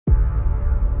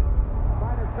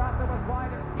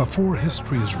Before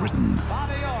history is written,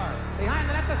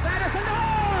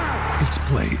 it's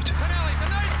played.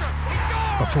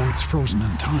 Before it's frozen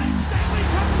in time,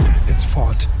 it's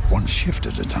fought one shift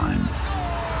at a time.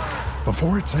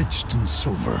 Before it's etched in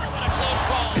silver,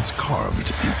 it's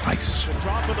carved in ice.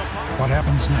 What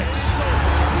happens next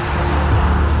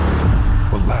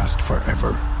will last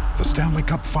forever. The Stanley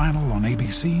Cup Final on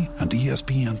ABC and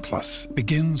ESPN Plus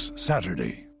begins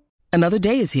Saturday. Another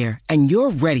day is here, and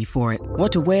you're ready for it.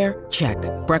 What to wear? Check.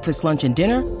 Breakfast, lunch, and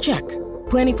dinner? Check.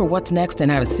 Planning for what's next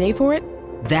and how to save for it?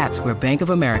 That's where Bank of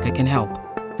America can help.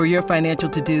 For your financial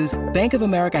to-dos, Bank of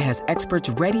America has experts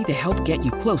ready to help get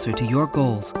you closer to your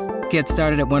goals. Get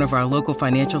started at one of our local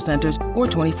financial centers or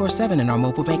 24/7 in our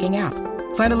mobile banking app.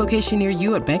 Find a location near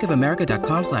you at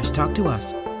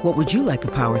bankofamerica.com/talktous. What would you like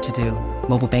the power to do?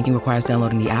 Mobile banking requires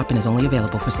downloading the app and is only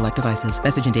available for select devices.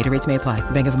 Message and data rates may apply.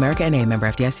 Bank of America N.A., member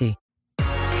FDIC.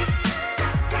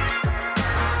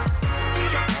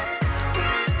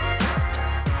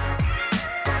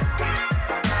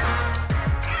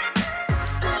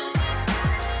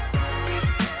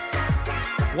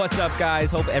 What's up,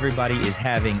 guys? Hope everybody is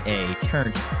having a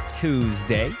turnt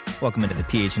Tuesday. Welcome into the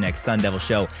PHNX Sun Devil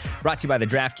Show, brought to you by the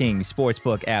DraftKings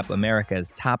Sportsbook app,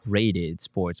 America's top-rated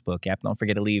sportsbook app. Don't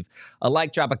forget to leave a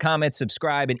like, drop a comment,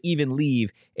 subscribe, and even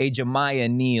leave a Jemiah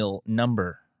Neal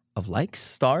number of likes,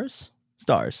 stars.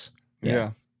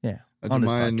 Yeah. A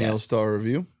Jemiah Neal star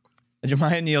review. A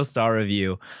Jemiah Neal star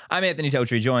review. I'm Anthony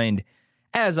Totri, joined,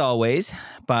 as always,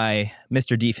 by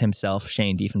Mr. Deef himself,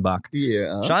 Shane Diefenbach.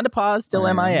 Yeah. Sean DePaz, still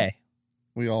MIA.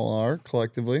 We all are,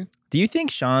 collectively. Do you think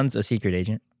Sean's a secret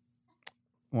agent?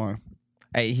 Why?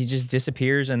 He just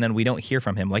disappears and then we don't hear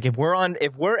from him. Like if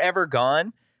we're ever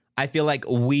gone, I feel like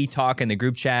we talk in the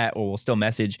group chat or we'll still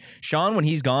message. Sean, when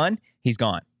he's gone, he's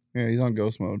gone. Yeah, he's on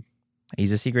ghost mode.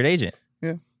 He's a secret agent.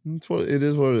 Yeah, that's what it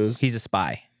is. He's a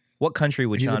spy. What country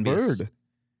would Sean be? He's a bird.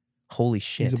 Holy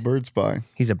shit. He's a bird spy.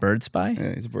 He's a bird spy?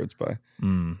 Yeah, he's a bird spy.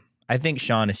 I think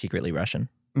Sean is secretly Russian.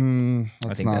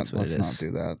 Let's not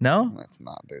do that. No? Let's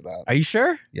not do that. Are you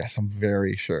sure? Yes, I'm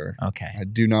very sure. Okay. I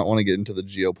do not want to get into the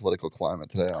geopolitical climate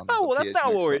today. That's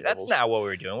not what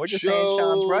we're doing. We're just saying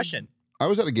Sean's Russian. I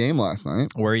was at a game last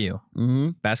night. Were you?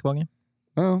 Mm-hmm. Basketball game?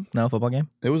 Oh. No, football game?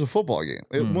 It was a football game.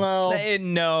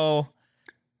 No.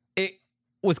 It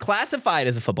was classified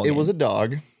as a football game. It was a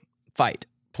dog. Fight.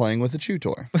 Playing with a chew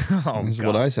toy. This is God.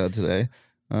 what I said today.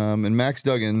 And Max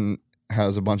Duggan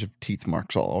has a bunch of teeth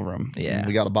marks all over him. Yeah.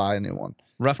 We got to buy a new one.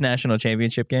 Rough national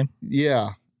championship game?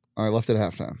 Yeah. I left at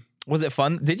halftime. Was it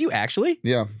fun? Did you actually?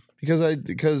 Yeah. Because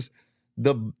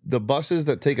the buses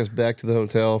that take us back to the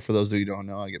hotel, for those of you who don't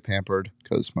know, I get pampered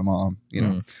because my mom, if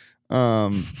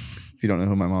you don't know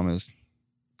who my mom is,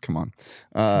 come on.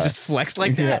 Just flex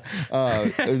like that?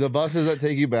 Yeah. The buses that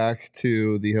take you back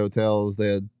to the hotels, they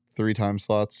had 3 time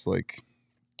slots, like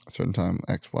a certain time,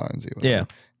 X, Y, and Z. Whatever. Yeah.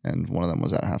 And one of them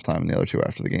was at halftime and the other 2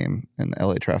 after the game in the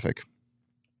LA traffic.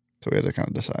 So we had to kind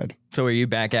of decide. So were you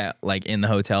back at in the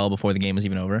hotel before the game was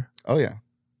even over? Oh, yeah.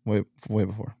 Way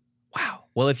before. Wow.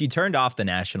 Well, if you turned off the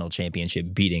national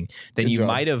championship beating, then Good you job.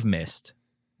 might have missed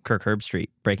Kirk Herbstreit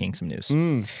breaking some news.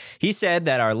 Mm. He said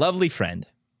that our lovely friend,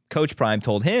 Coach Prime,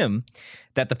 told him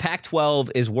that the Pac-12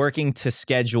 is working to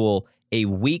schedule a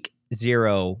week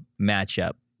 0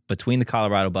 matchup between the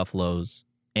Colorado Buffaloes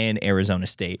and Arizona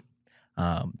State.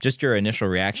 Just your initial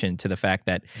reaction to the fact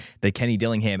that the Kenny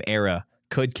Dillingham era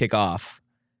could kick off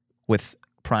with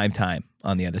prime time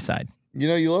on the other side.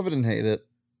 You love it and hate it.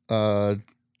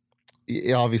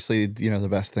 Obviously, the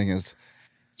best thing is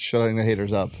shutting the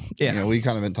haters up. Yeah. We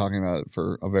kind of been talking about it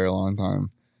for a very long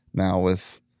time now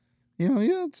with,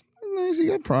 it's nice. You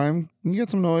got Prime. You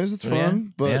got some noise. It's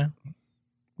fun. But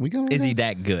we got Is he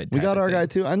that good? We got our guy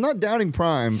too. I'm not doubting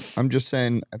Prime. I'm just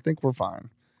saying I think we're fine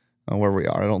where we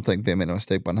are. I don't think they made a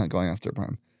mistake by not going after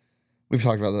Prime. We've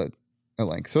talked about that at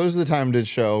length. So this is the time to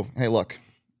show, hey, look,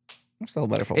 we're still a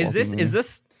better football Is team.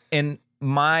 this in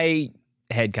my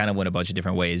head kind of went a bunch of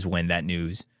different ways when that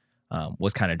news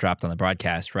was kind of dropped on the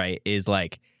broadcast, right? Is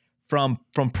from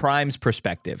Prime's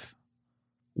perspective,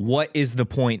 what is the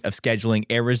point of scheduling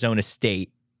Arizona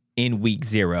State in week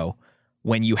 0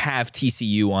 when you have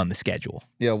TCU on the schedule?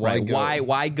 Yeah, why right? go?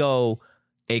 Why go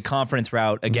a conference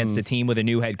route against a team with a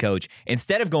new head coach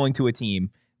instead of going to a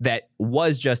team that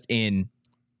was just in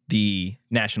the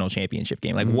national championship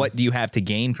game? What do you have to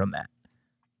gain from that?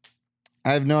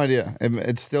 I have no idea.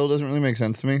 It still doesn't really make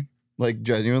sense to me.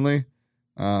 Genuinely.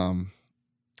 I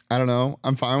don't know.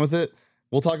 I'm fine with it.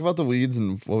 We'll talk about the weeds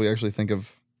and what we actually think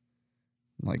of.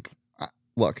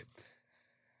 Look,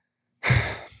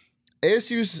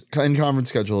 ASU's in-conference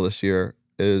schedule this year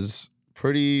is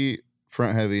pretty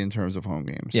front heavy in terms of home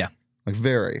games. Yeah. Like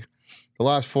very. The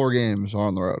last 4 games are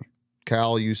on the road.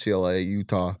 Cal, UCLA,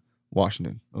 Utah,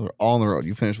 Washington. Those are all on the road.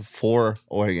 You finish with 4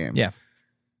 away games. Yeah.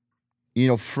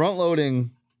 Front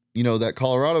loading, that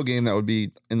Colorado game that would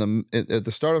be at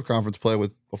the start of conference play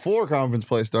before conference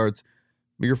play starts.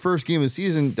 But your first game of the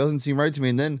season doesn't seem right to me.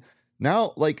 And then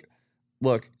now, look,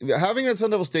 having it at Sun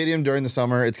Devil Stadium during the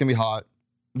summer, it's going to be hot.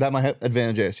 That might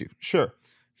advantage ASU. Sure.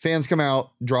 Fans come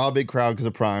out, draw a big crowd because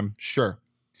of Prime. Sure.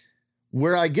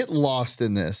 Where I get lost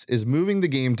in this is moving the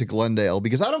game to Glendale,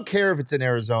 because I don't care if it's in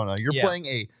Arizona. You're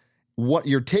playing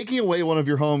you're taking away one of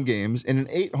your home games in an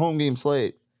 8 home game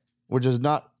slate, which is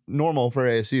not normal for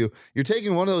ASU. You're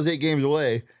taking one of those 8 games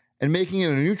away and making it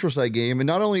a neutral site game. And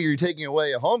not only are you taking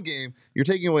away a home game, you're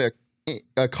taking away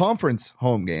a conference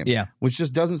home game. Yeah. Which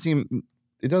just doesn't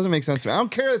make sense to me. I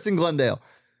don't care if it's in Glendale.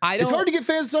 It's hard to get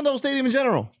fans at Sun Devil Stadium in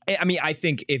general. I mean, I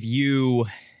think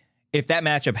if that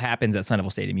matchup happens at Sun Devil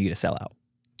Stadium, you get a sellout.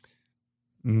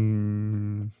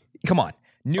 Come on.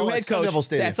 New head coach at Sun Devil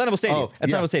Stadium. Sun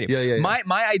Devil Stadium. Yeah.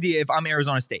 My idea, if I'm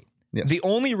Arizona State, the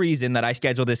only reason that I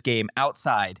schedule this game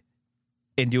outside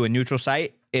and do a neutral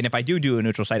site, and if I do a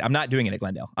neutral site, I'm not doing it at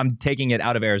Glendale. I'm taking it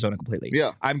out of Arizona completely.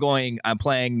 Yeah. I'm trying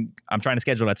to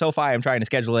schedule it at SoFi. I'm trying to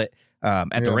schedule it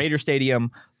at the Raider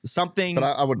Stadium. Something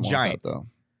giant. But I wouldn't want that, though.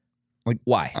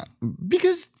 Why?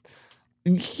 Because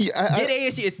get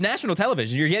ASU. It's national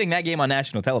television. You're getting that game on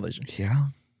national television. Yeah.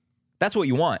 That's what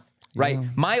you want, right? Yeah.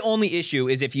 My only issue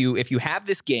is if you have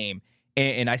this game,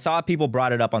 and I saw people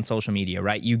brought it up on social media,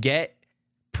 right? You get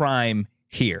Prime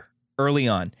here early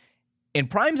on. And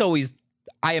Prime's always,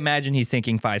 I imagine he's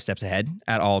thinking 5 steps ahead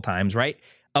at all times, right?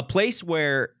 A place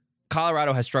where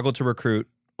Colorado has struggled to recruit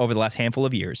over the last handful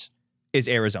of years is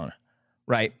Arizona,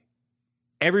 right?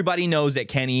 Everybody knows that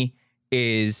Kenny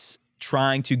is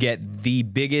trying to get the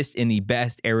biggest and the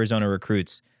best Arizona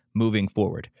recruits moving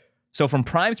forward. So from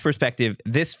Prime's perspective,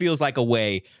 this feels like a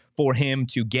way for him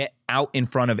to get out in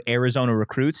front of Arizona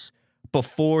recruits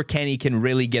before Kenny can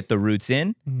really get the roots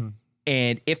in. Mm-hmm.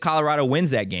 And if Colorado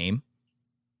wins that game,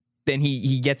 then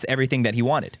he gets everything that he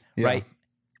wanted, right?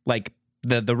 Like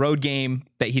the road game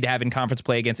that he'd have in conference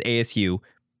play against ASU,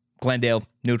 Glendale,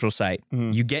 neutral site.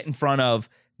 Mm-hmm. You get in front of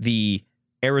the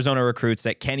Arizona recruits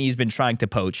that Kenny's been trying to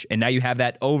poach, and now you have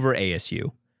that over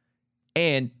ASU.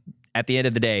 And at the end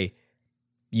of the day,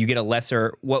 you get a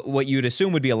lesser, what you'd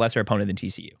assume would be a lesser opponent than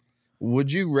TCU.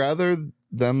 Would you rather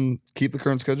them keep the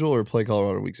current schedule or play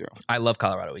Colorado week 0? I love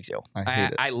Colorado week 0. I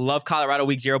hate it. I love Colorado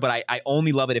week 0, but I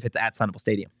only love it if it's at Sun Devil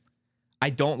Stadium. I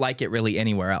don't like it really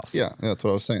anywhere else. Yeah, that's what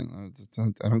I was saying.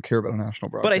 I don't care about a national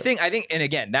broadcast. But I think, and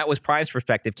again, that was Prime's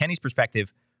perspective. Kenny's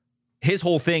perspective, his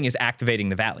whole thing is activating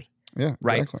the Valley. Yeah,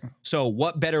 right. Exactly. So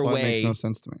what better way? It makes no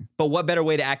sense to me. But what better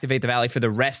way to activate the Valley for the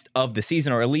rest of the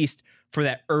season, or at least for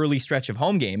that early stretch of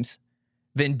home games,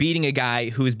 than beating a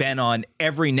guy who's been on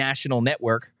every national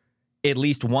network at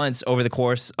least once over the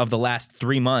course of the last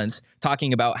 3 months,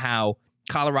 talking about how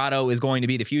Colorado is going to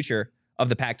be the future of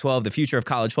the Pac-12, the future of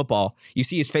college football. You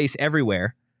see his face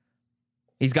everywhere.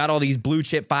 He's got all these blue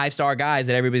chip 5-star guys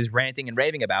that everybody's ranting and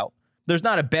raving about. There's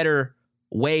not a better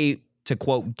way to,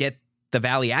 quote, get the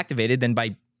Valley activated than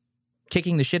by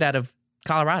kicking the shit out of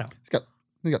Colorado.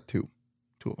 They got two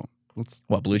of them.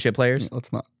 What, blue chip players? Yeah,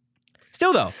 let's not.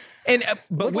 Still though, and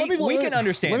but we can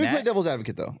understand. Let me play devil's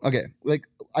advocate though. Okay,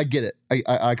 I get it.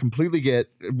 I completely get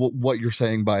what you're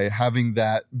saying by having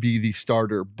that be the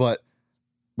starter, but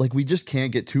we just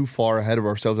can't get too far ahead of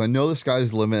ourselves. I know the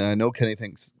sky's the limit. I know Kenny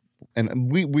thinks,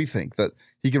 and we think that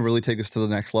he can really take this to the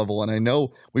next level. And I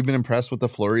know we've been impressed with the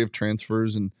flurry of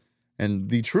transfers and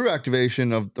the true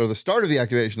activation or the start of the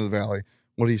activation of the Valley,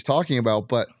 what he's talking about.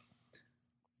 But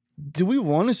do we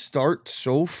want to start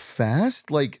so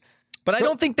fast? But I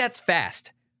don't think that's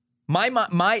fast. No,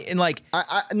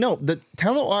 the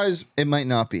talent wise, it might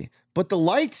not be, but the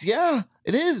lights, yeah,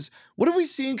 it is. What have we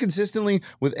seen consistently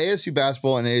with ASU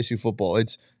basketball and ASU football?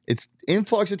 It's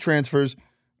influx of transfers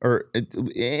or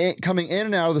coming in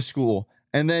and out of the school,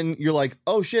 and then you're like,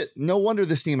 oh shit, no wonder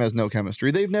this team has no chemistry.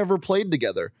 They've never played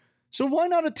together. So why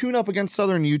not a tune-up against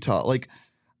Southern Utah?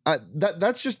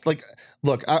 That's just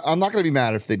look, I'm not going to be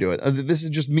mad if they do it. This is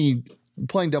just me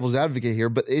playing devil's advocate here,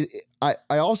 but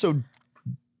I also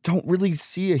don't really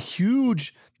see a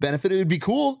huge benefit. It would be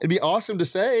cool. It'd be awesome to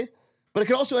say, but it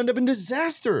could also end up in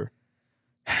disaster.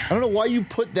 I don't know why you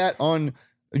put that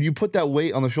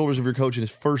weight on the shoulders of your coach in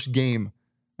his first game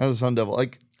as a Sun Devil.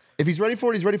 If he's ready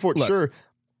for it, he's ready for it. Look, sure.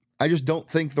 I just don't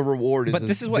think the reward is. But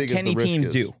this is what Kenny teams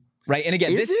do. right? And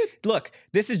again,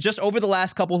 this is just over the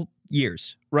last couple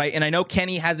years, right? And I know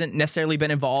Kenny hasn't necessarily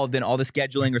been involved in all the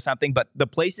scheduling or something, but the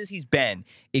places he's been,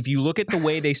 if you look at the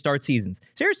way they start seasons,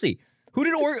 seriously, who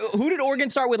did Oregon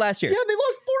start with last year? Yeah, they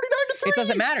lost 49-3. It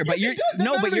doesn't matter, but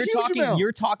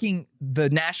you're talking the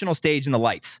national stage and the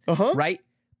lights, right?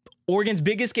 Oregon's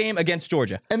biggest game against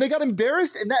Georgia, and they got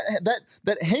embarrassed, and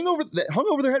that hangover that hung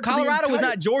over their head. Colorado was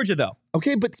not Georgia, though.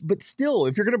 Okay, but still,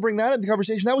 if you're going to bring that into the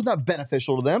conversation, that was not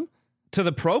beneficial to them. To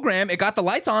the program, it got the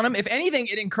lights on them. If anything,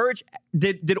 it encouraged.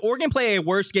 Did Oregon play a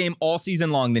worse game all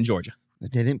season long than Georgia? They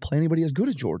didn't play anybody as good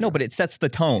as Georgia. No, but it sets the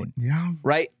tone. Yeah,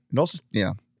 right. And also,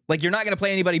 yeah, like you're not going to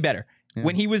play anybody better. Yeah.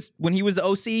 When he was the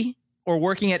OC or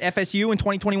working at FSU in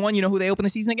 2021, you know who they opened the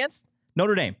season against?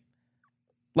 Notre Dame.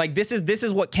 Like this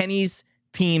is what Kenny's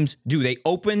teams do. They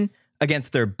open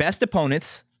against their best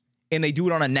opponents, and they do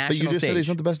it on a national stage. But you just said he's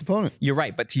not the best opponent. You're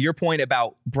right. But to your point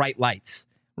about bright lights,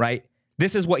 right?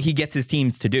 This is what he gets his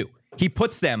teams to do. He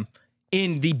puts them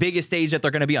in the biggest stage that they're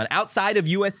going to be on. Outside of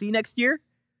USC next year,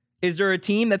 is there a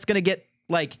team that's going to get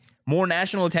like more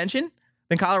national attention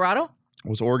than Colorado?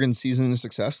 Was Oregon's season a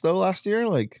success though last year?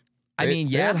 Like,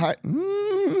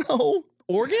 no.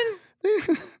 Oregon?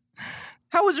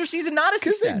 How was their season not a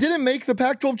success? Because they didn't make the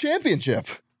Pac-12 championship.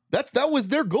 That was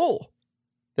their goal.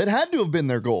 That had to have been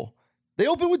their goal. They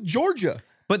opened with Georgia.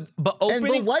 But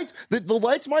opening, and the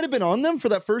lights might have been on them for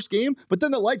that first game, but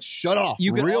then the lights shut off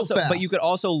fast. But you could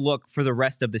also look for the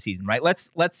rest of the season, right?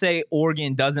 Let's say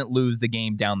Oregon doesn't lose the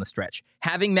game down the stretch.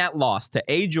 Having that loss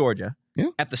to Georgia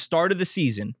at the start of the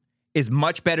season is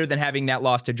much better than having that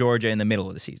loss to Georgia in the middle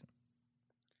of the season.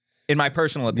 In my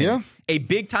personal opinion, a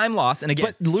big time loss, and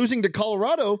again, but losing to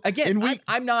Colorado again.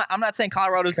 I'm not saying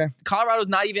Colorado's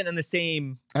not even in the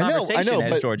same conversation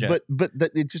as Georgia. But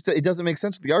it doesn't make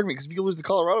sense with the argument because if you lose to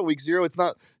Colorado week 0, it's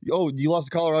not you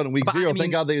lost to Colorado in week 0.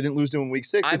 Thank God they didn't lose to them in week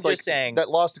 6. I'm just saying that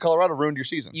loss to Colorado ruined your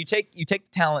season. You take the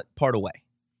talent part away.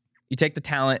 You take the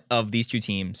talent of these two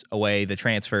teams away, the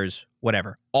transfers,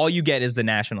 whatever. All you get is the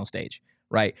national stage,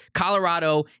 right?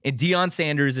 Colorado and Deion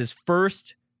Sanders'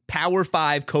 first Power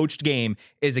 5 coached game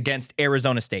is against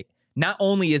Arizona State. Not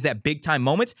only is that big time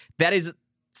moments, that is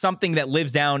something that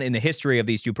lives down in the history of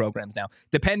these two programs now,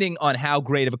 depending on how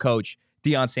great of a coach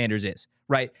Deion Sanders is,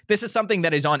 right? This is something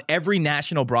that is on every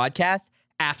national broadcast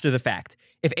after the fact.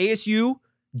 If ASU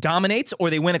dominates or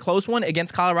they win a close one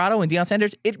against Colorado and Deion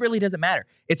Sanders, it really doesn't matter.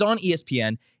 It's on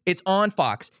ESPN. It's on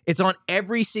Fox. It's on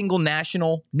every single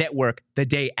national network the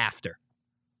day after,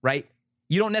 right?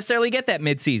 You don't necessarily get that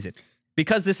midseason.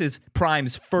 Because this is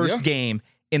Prime's first game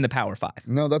in the Power 5.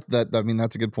 No, that's a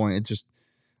good point. It's just,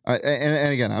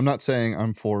 and again, I'm not saying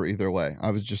I'm for either way.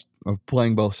 I was just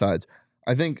playing both sides.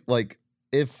 I think like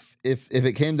if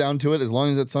it came down to it, as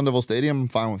long as it's Sun Devil Stadium, I'm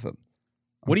fine with it.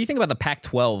 What do you think about the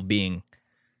Pac-12 being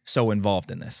so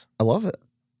involved in this? I love it.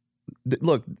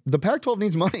 Look, the Pac-12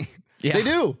 needs money. Yeah. They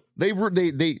do.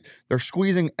 They're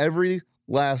squeezing every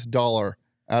last dollar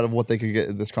out of what they could get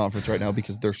at this conference right now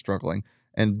because they're struggling.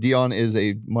 And Deion is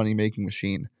a money-making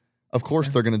machine. Of course,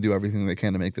 they're going to do everything they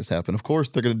can to make this happen. Of course,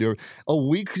 they're going to do it. A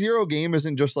week 0 game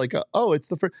isn't just like, it's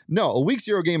the first. No, a week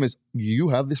 0 game is you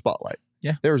have the spotlight.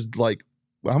 Yeah. There's like,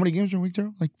 how many games are in week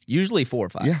 0? Like usually 4 or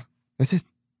 5. Yeah, that's it.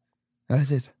 That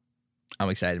is it. I'm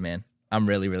excited, man. I'm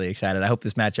really, really excited. I hope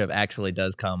this matchup actually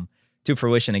does come to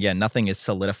fruition. Again, nothing is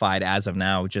solidified as of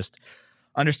now. Just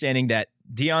understanding that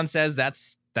Deion says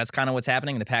that's kind of what's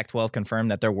happening. The Pac-12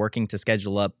 confirmed that they're working to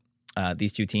schedule up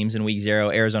these two teams in week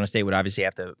 0. Arizona State would obviously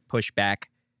have to push back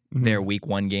their week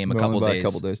 1 game a couple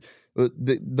days.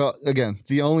 Again,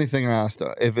 the only thing I asked,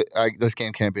 this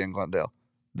game can't be in Glendale.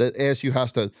 The ASU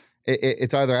has to.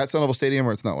 It's either at Sun Devil Stadium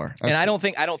or it's nowhere. And I don't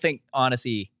think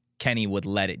honestly Kenny would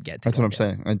let it get to That's Glendale.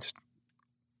 What I'm saying.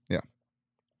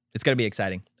 It's going to be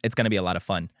exciting. It's going to be a lot of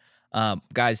fun.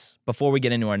 Guys, before we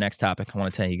get into our next topic, I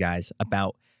want to tell you guys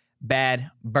about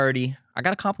Bad Birdie. I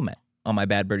got a compliment on my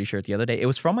Bad Birdie shirt the other day. It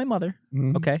was from my mother,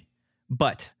 okay?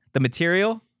 But the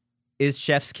material is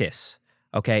chef's kiss,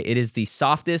 okay? It is the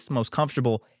softest, most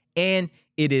comfortable, and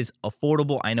it is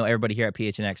affordable. I know everybody here at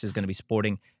PHNX is going to be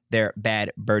supporting their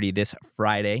Bad Birdie this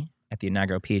Friday at the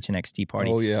inaugural PHNX Tea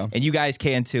Party. Oh, yeah. And you guys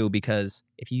can too, because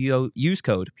if you use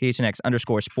code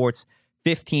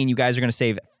PHNX_sports15, you guys are going to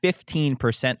save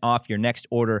 15% off your next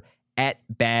order at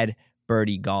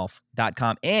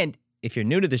badbirdiegolf.com. And if you're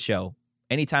new to the show,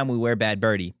 anytime we wear Bad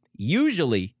Birdie,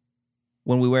 usually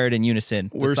when we wear it in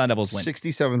unison, the Sun Devils win.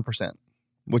 67%,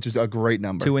 which is a great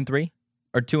number. 2 and 3?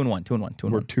 Or 2 and 1? 2 and 1. 2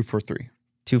 and 1. We're 2 for 3.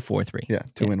 2 for 3. Yeah,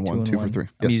 2 and 1, 2 for 3.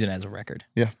 I'm using it as a record.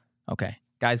 Yeah. Okay.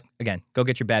 Guys, again, go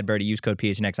get your Bad Birdie. Use code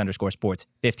PHNX_sports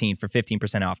 15 for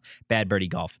 15% off.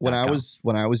 BadBirdieGolf. When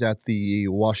I was at the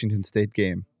Washington State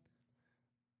game,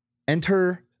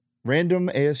 enter random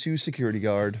ASU security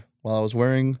guard while I was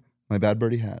wearing my Bad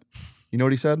Birdie hat. You know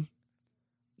what he said?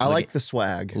 I like the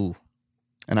swag. Ooh.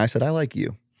 And I said, I like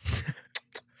you.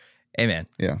 Hey, man.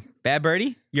 Yeah. Bad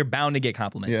Birdie, you're bound to get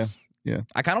compliments. Yeah.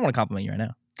 I kind of want to compliment you right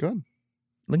now. Good.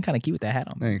 Looking kind of cute with that hat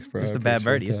on. Thanks, bro. It's a Bad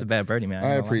Birdie. It's a Bad Birdie, man.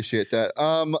 I appreciate that.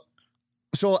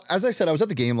 So as I said, I was at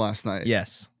the game last night.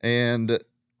 Yes. And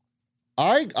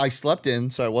I slept in,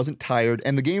 so I wasn't tired.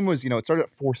 And the game was, it started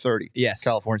at 4:30. Yes.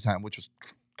 California time, which was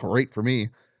great for me.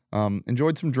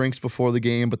 Enjoyed some drinks before the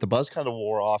game, but the buzz kind of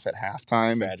wore off at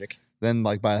halftime. Tragic. Then,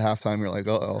 like, by halftime, you're like,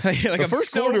 uh-oh. You're like, I'm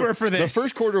sober for this. The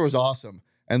first quarter was awesome.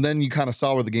 And then you kind of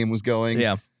saw where the game was going.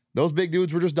 Yeah. Those big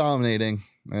dudes were just dominating.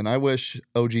 And I wish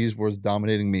OGs was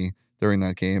dominating me during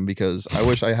that game because I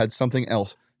wish I had something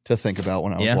else to think about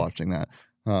when I was watching that.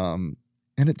 And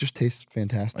it just tastes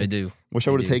fantastic. I do. Wish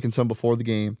I would have taken some before the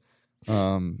game.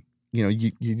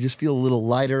 You just feel a little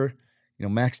lighter.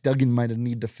 Max Duggan might have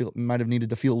needed to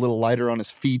feel a little lighter on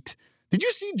his feet. Did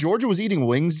you see Georgia was eating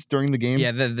wings during the game?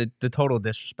 Yeah, the total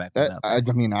disrespect. Was out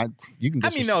there. You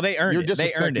can. No, they earned you're it.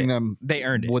 Disrespecting them. They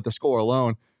earned it with the score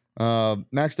alone.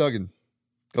 Max Duggan,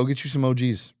 go get you some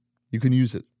OGs. You can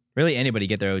use it. Really, anybody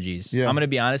get their OGs. Yeah. I'm going to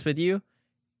be honest with you.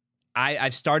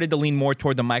 I've started to lean more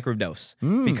toward the microdose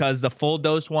because the full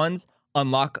dose ones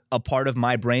unlock a part of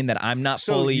my brain that I'm not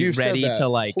fully ready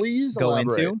to Please go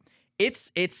elaborate. into.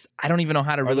 It's I don't even know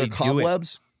how to really do it. Are there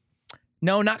cobwebs?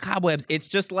 No, not cobwebs. It's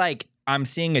just like I'm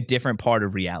seeing a different part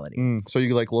of reality. So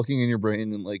you like looking in your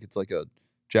brain and like it's like a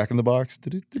Jack in the Box.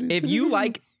 If you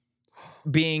like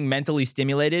being mentally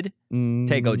stimulated,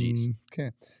 take OGs.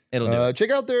 Okay. It'll do it.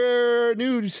 Check out their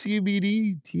new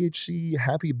CBD THC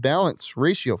Happy Balance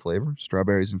ratio flavor,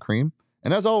 strawberries and cream.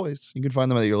 And as always, you can find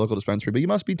them at your local dispensary, but you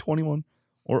must be 21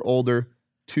 or older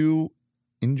to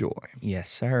enjoy. Yes,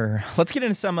 sir. Let's get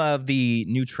into some of the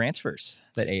new transfers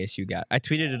that ASU got. I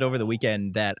tweeted it over the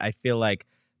weekend that I feel like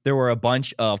there were a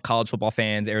bunch of college football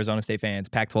fans, Arizona State fans,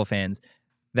 Pac-12 fans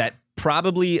that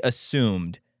probably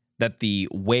assumed that the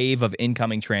wave of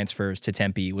incoming transfers to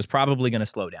Tempe was probably going to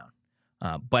slow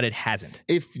down, but it hasn't.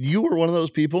 If you were one of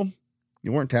those people,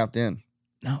 you weren't tapped in.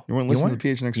 No. You weren't listening to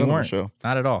the PHNX show.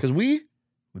 Not at all. Because we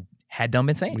had done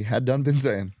been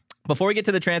saying. Before we get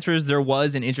to the transfers, there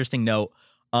was an interesting note.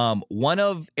 One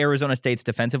of Arizona State's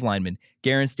defensive linemen,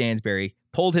 Garen Stansberry,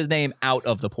 pulled his name out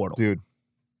of the portal. Dude.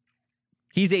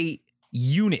 He's a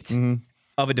unit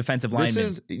of a defensive lineman.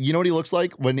 You know what he looks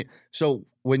like?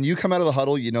 When you come out of the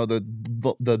huddle,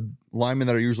 the linemen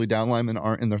that are usually down linemen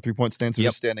aren't in their 3-point stance. They're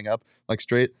just standing up like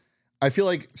straight. I feel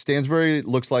like Stansberry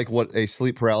looks like what a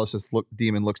sleep paralysis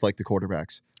demon looks like to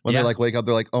quarterbacks. When they wake up,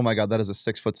 they're like, oh my God, that is a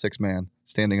 6'6" man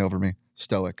standing over me.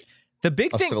 Stoic.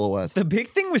 Silhouette. The big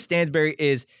thing with Stansberry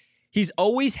is he's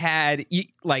always had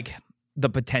like the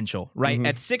potential, right?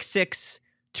 At 6'6",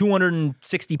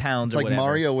 260 pounds. It's like whatever.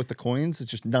 Mario with the coins.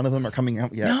 It's just none of them are coming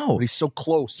out yet. No, but he's so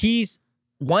close.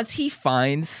 Once he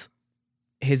finds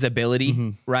his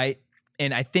ability, right?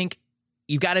 And I think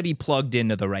you got to be plugged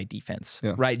into the right defense,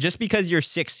 right? Just because you're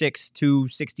 6'6",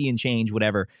 260 and change,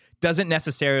 whatever, doesn't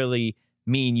necessarily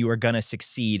mean you are going to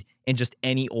succeed in just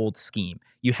any old scheme.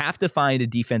 You have to find a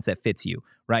defense that fits you,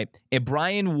 right? And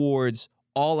Brian Ward's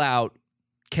all-out,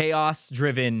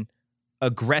 chaos-driven,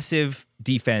 aggressive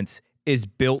defense is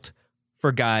built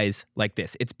for guys like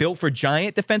this. It's built for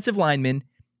giant defensive linemen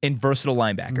and versatile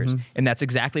linebackers. And that's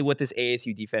exactly what this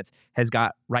ASU defense has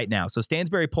got right now. So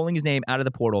Stansberry pulling his name out of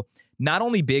the portal, not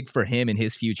only big for him and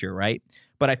his future, right?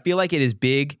 But I feel like it is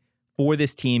big for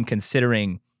this team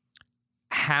considering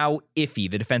how iffy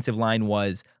the defensive line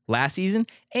was last season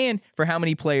and for how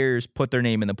many players put their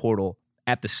name in the portal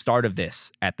at the start of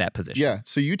this at that position. Yeah.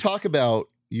 So you talk about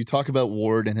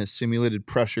Ward and his simulated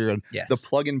pressure and the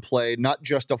plug and play, not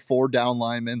just a 4-down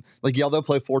lineman. Like, they'll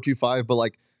play 4-2-5, but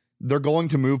like they're going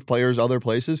to move players other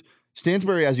places.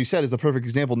 Stansberry, as you said, is the perfect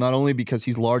example, not only because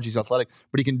he's large, he's athletic,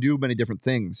 but he can do many different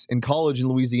things. In college in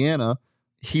Louisiana,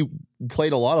 he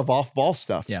played a lot of off-ball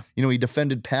stuff. Yeah. He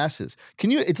defended passes.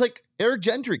 It's like Eric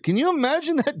Gentry. Can you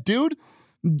imagine that dude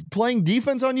playing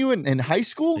defense on you in high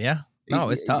school? Yeah. No,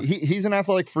 it's tough. He's an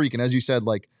athletic freak. And as you said,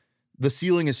 like, the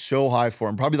ceiling is so high for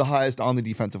him, probably the highest on the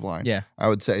defensive line. Yeah. I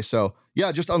would say. So,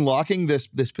 yeah, just unlocking this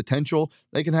potential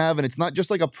they can have. And it's not just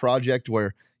like a project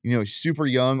where, he's super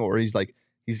young or he's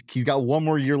got one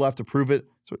more year left to prove it.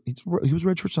 So he was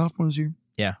redshirt sophomore this year.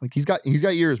 Yeah. Like he's got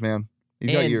years, man.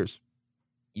 He's got years.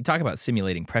 You talk about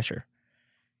simulating pressure.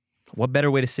 What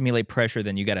better way to simulate pressure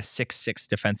than you got a 6'6"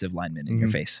 defensive lineman in your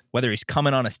face, whether he's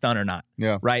coming on a stun or not?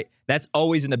 Yeah. Right? That's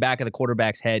always in the back of the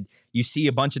quarterback's head. You see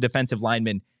a bunch of defensive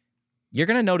linemen, you're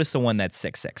going to notice the one that's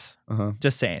 6'6".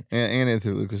 Just saying. And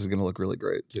Anthony Lucas is going to look really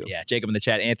great, too. Yeah, Jacob in the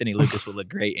chat, Anthony Lucas will look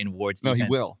great in Ward's defense. No,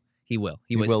 he will.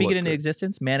 He will. look Speak it into great.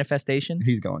 existence, manifestation.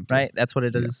 He's going to. Right? That's what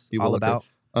it is he will all look about.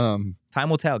 good. Time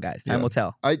will tell, guys. Time will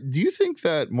tell. Do you think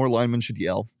that more linemen should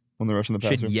yell when they're rushing the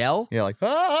passer? Should yell? Yeah, like,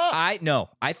 ah! No.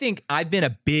 I think I've been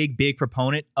a big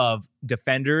proponent of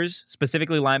defenders,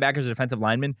 specifically linebackers or defensive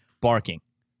linemen, barking.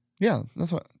 Yeah,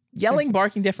 that's what. Yelling,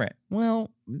 barking, different.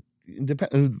 Well,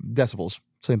 decibels,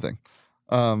 same thing.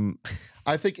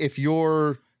 I think if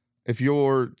you're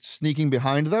sneaking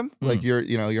behind them, like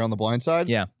you're on the blind side,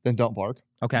 then don't bark.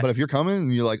 Okay. But if you're coming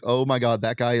and you're like, oh my God,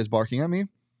 that guy is barking at me,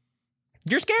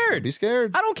 you're scared. Be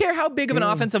scared. I don't care how big of an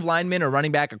offensive lineman or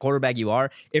running back or quarterback you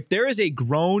are. If there is a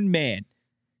grown man,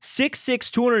 6'6",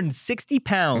 260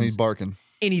 pounds, and he's barking,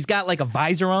 and he's got like a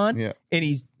visor on, and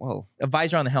he's a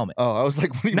visor on the helmet. Oh, I was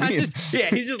like, what do you mean?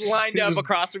 He's just lined up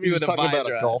across from you with a visor. Talking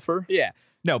about a golfer. Yeah.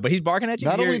 No, but he's barking at you.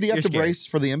 Not only do you have to scared. brace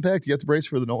for the impact, you have to brace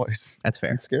for the noise. That's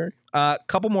fair. It's scary.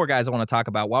 Couple more guys I want to talk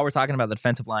about while we're talking about the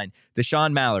defensive line.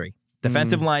 Deshaun Mallory,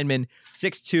 defensive lineman,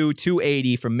 6'2",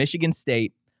 280 from Michigan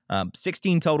State.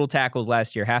 16 total tackles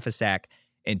last year, half a sack,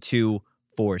 and 2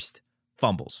 forced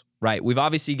fumbles. Right. We've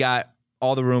obviously got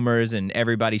all the rumors and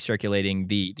everybody circulating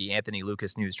the Anthony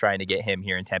Lucas news trying to get him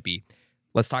here in Tempe.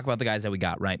 Let's talk about the guys that we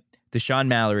got, right? Deshaun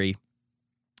Mallory,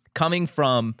 coming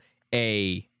from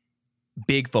a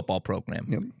big football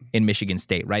program in Michigan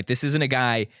State, right? This isn't a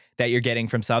guy that you're getting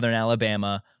from Southern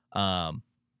Alabama.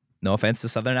 No offense to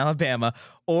Southern Alabama,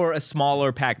 or a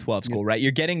smaller Pac-12 school, right?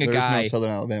 You're getting a guy. There's no Southern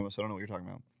Alabama, so I don't know what you're talking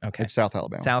about. Okay. It's South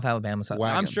Alabama. South Alabama.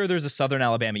 I'm sure there's a Southern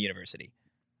Alabama university.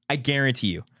 I guarantee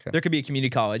you. Okay. There could be a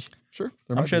community college. Sure.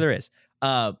 I'm sure there is.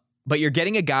 But you're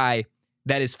getting a guy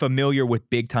that is familiar with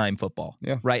big-time football,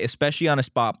 right? Especially on a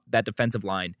spot, that defensive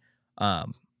line,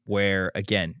 where,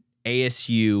 again,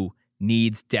 ASU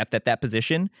needs depth at that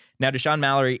position. Now, Deshaun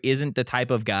Mallory isn't the type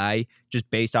of guy, just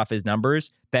based off his numbers,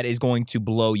 that is going to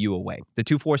blow you away. The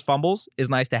 2 forced fumbles is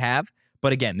nice to have,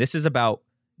 but again, this is about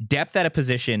depth at a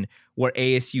position where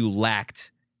ASU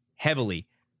lacked heavily,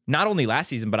 not only last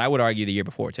season, but I would argue the year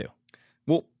before too.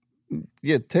 Well,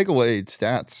 yeah, take away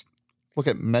stats. Look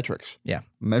at metrics. Yeah.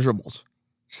 Measurables.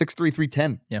 6'3",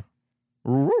 310. Yeah.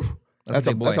 Woo. That's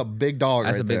a big dog.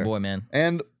 That's right a big there. boy, man.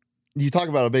 And you talk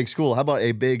about a big school. How about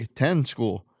a Big Ten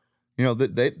school? You know,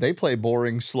 they play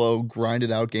boring, slow,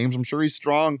 grinded out games. I'm sure he's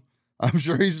strong.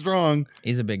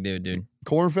 He's a big dude.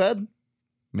 Corn-fed?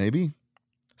 Maybe.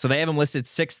 So they have him listed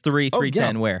 6'3",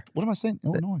 310. Where? What am I saying?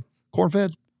 Illinois.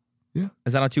 Corn-fed. Yeah.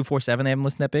 Is that on 247? They have him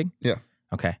listed that big? Yeah.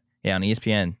 Okay. Yeah, on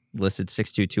ESPN, listed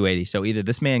 6'2", 280. So either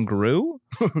this man grew.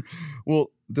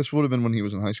 Well, this would have been when he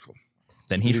was in high school.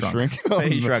 Then he shrunk.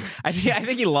 He shrunk. I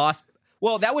think he lost.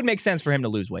 Well, that would make sense for him to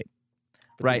lose weight.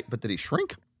 Right. But did he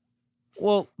shrink?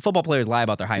 Well, football players lie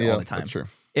about their height all the time. That's true.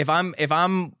 If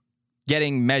I'm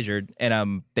getting measured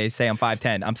and they say I'm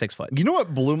 5'10", I'm 6 foot. You know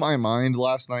what blew my mind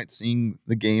last night seeing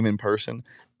the game in person?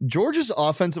 Georgia's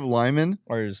offensive linemen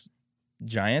or his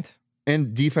giant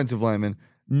and defensive linemen,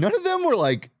 none of them were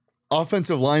like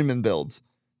offensive lineman builds.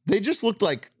 They just looked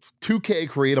like 2K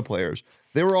creative players.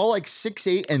 They were all like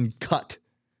 6'8" and cut.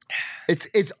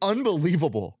 It's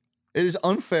unbelievable. It is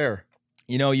unfair.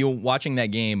 You know, you watching that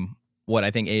game, what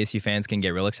I think ASU fans can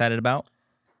get real excited about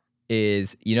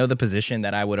is, you know, the position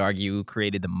that I would argue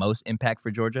created the most impact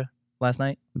for Georgia last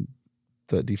night?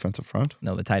 The defensive front?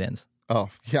 No, the tight ends. Oh,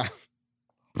 yeah.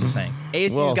 Just saying.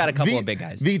 ASU's got a couple of big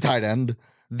guys. The tight end.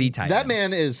 That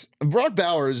man is Brock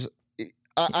Bowers.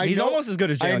 He's almost as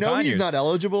good as Jalen I know Conyers. He's not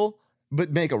eligible,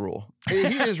 but make a rule. He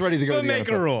is ready to go to the NFL. Make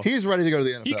a rule. He's ready to go to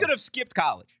the NFL. He could have skipped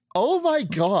college. Oh, my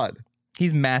God.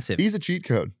 He's massive. He's a cheat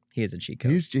code. He is a cheat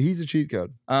code. He's a cheat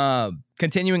code.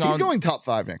 Continuing on. He's going top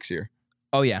 5 next year.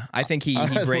 Oh, yeah. I think he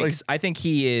breaks. I think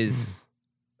he is.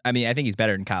 I mean, I think he's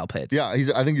better than Kyle Pitts. Yeah,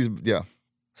 yeah.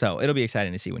 So it'll be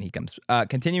exciting to see when he comes.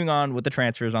 Continuing on with the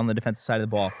transfers on the defensive side of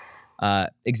the ball,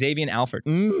 Xavier Alford.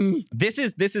 This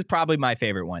is probably my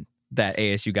favorite one that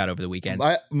ASU got over the weekend.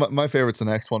 My favorite's the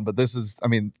next one, but this is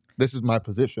my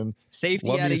position.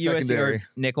 Safety out of USC or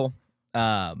nickel.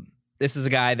 This is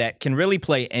a guy that can really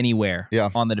play anywhere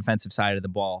on the defensive side of the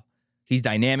ball. He's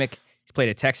dynamic. He's played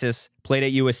at Texas, played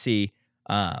at USC.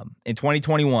 In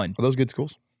 2021. Are those good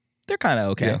schools? They're kind of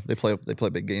okay. Yeah, they play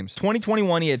big games.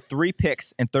 2021, he had 3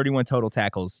 picks and 31 total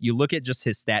tackles. You look at just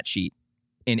his stat sheet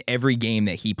in every game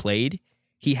that he played,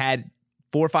 he had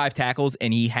 4 or 5 tackles,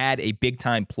 and he had a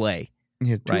big-time play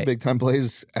Yeah, two right? big time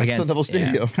plays at Against, Sun Devil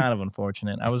Stadium. Yeah, kind of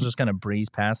unfortunate. I was just going to breeze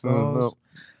past Oh, those.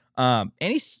 And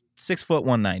he's 6 foot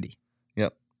 190.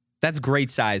 Yep. That's great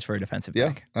size for a defensive Yeah,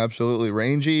 back. absolutely.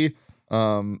 Rangy.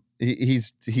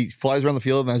 He flies around the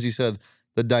field, and as you said,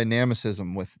 the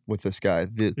dynamicism with this guy,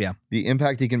 the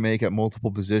impact he can make at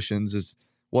multiple positions is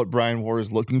what Brian Ward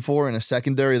is looking for in a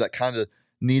secondary that kind of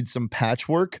needs some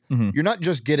patchwork. Mm-hmm. You're not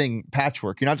just getting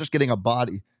patchwork. You're not just getting a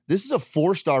body. This is a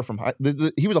 4-star from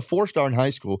he was a 4-star in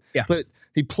high school, but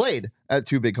he played at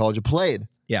two big colleges. Played,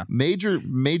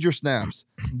 major snaps.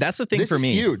 That's the thing for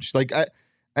me. This is huge.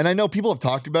 I know people have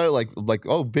talked about it, like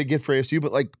oh, big gift for ASU,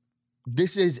 but like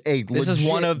this is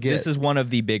one of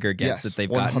the bigger gets that they've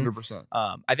gotten. 100%.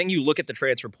 I think you look at the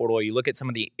transfer portal, you look at some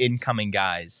of the incoming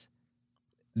guys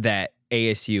that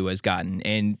ASU has gotten,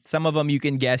 and some of them you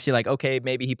can guess, you're like, okay,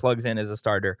 maybe he plugs in as a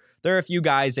starter. There are a few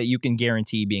guys that you can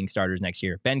guarantee being starters next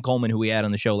year. Ben Coleman, who we had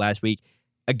on the show last week,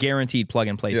 a guaranteed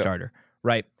plug-and-play starter,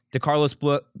 right?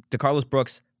 DeCarlos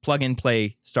Brooks,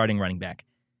 plug-and-play starting running back.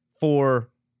 For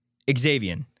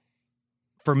Xavier,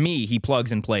 for me, he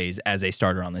plugs and plays as a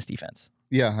starter on this defense.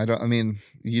 Yeah,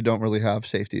 you don't really have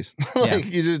safeties.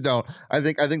 You just don't. I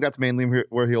think that's mainly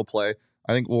where he'll play.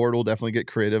 I think Ward will definitely get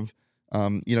creative.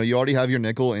 You already have your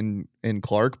nickel in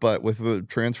Clark, but with the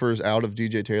transfers out of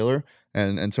DJ Taylor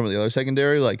and some of the other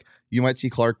secondary, like you might see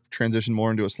Clark transition more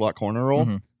into a slot corner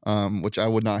role, which I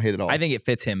would not hate at all. I think it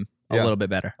fits him a little bit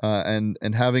better. And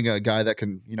having a guy that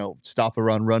can, stop the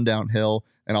run downhill,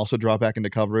 and also drop back into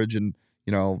coverage and,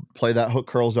 play that hook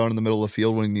curl zone in the middle of the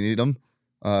field when you need him.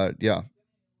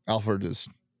 Alford is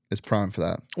prime for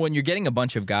that. When you're getting a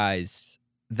bunch of guys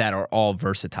that are all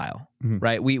versatile,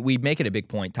 right? We make it a big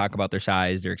point, talk about their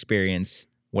size, their experience,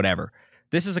 whatever.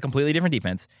 This is a completely different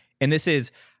defense. And this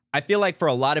is, I feel like for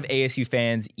a lot of ASU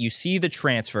fans, you see the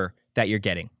transfer that you're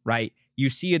getting, right? You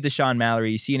see a Deshaun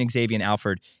Mallory, you see an Xavier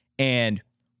Alford, and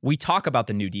we talk about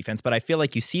the new defense, but I feel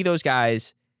like you see those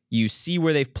guys, you see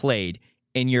where they've played,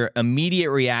 and your immediate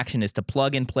reaction is to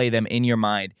plug and play them in your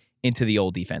mind into the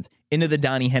old defense, into the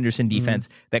Donnie Henderson defense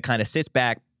that kind of sits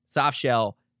back, soft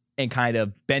shell, and kind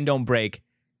of bend, don't break.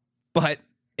 But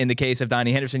in the case of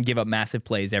Donnie Henderson, give up massive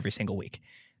plays every single week.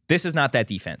 This is not that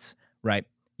defense, right?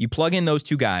 You plug in those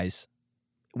two guys,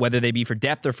 whether they be for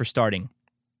depth or for starting,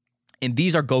 and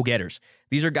these are go-getters.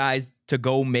 These are guys to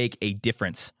go make a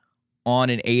difference on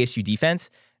an ASU defense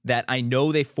that I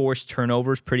know they forced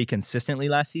turnovers pretty consistently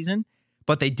last season,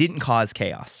 but they didn't cause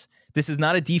chaos. This is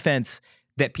not a defense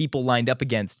that people lined up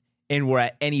against and were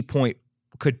at any point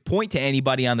could point to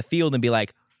anybody on the field and be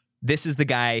like, this is the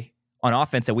guy on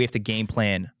offense that we have to game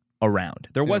plan around.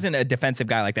 There wasn't a defensive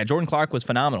guy like that. Jordan Clark was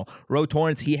phenomenal. Roe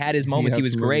Torrance, he had his moments. He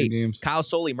was great. Kyle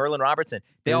Soley, Merlin Robertson,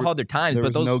 they all had their times. There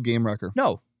but was no game wrecker.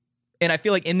 No. And I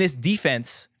feel like in this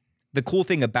defense, the cool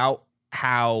thing about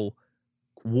how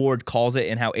Ward calls it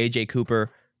and how A.J.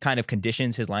 Cooper kind of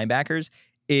conditions his linebackers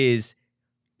is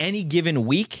any given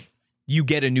week, you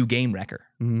get a new game wrecker.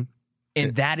 And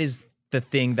that is the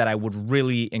thing that I would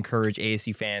really encourage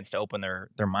ASU fans to open their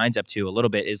minds up to a little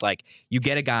bit is like you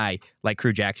get a guy like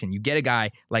Crew Jackson, you get a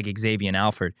guy like Xavier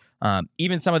Alford,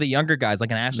 even some of the younger guys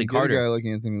like an Ashley Carter, a guy like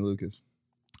Anthony Lucas.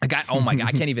 A guy, oh my God,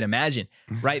 I can't even imagine.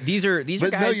 Right? These are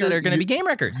guys that are going to be game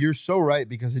wreckers. You're so right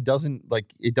because it doesn't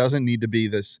need to be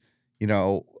this, this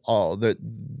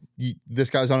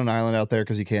guy's on an island out there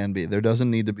because he can be. There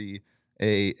doesn't need to be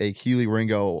a Keely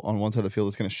Ringo on one side of the field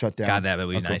that's going to shut down. God, that would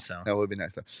be nice though. That would be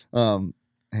nice though.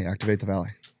 Hey, activate the Valley.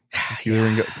 Keely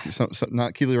Ringo, so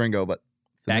not Keely Ringo, but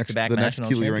the next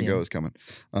Keely Ringo is coming.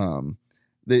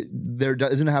 There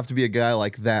doesn't have to be a guy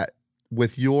like that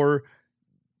to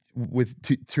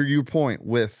your point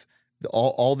with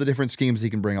all the different schemes he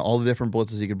can bring, all the different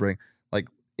blitzes he can bring. Like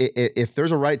if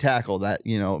there's a right tackle that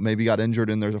maybe got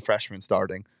injured and there's a freshman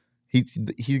starting. He's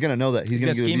gonna know that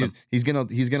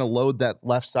he's gonna load that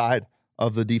left side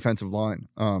of the defensive line.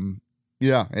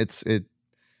 It's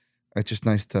just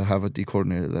nice to have a D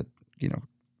coordinator that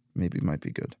maybe might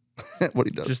be good at what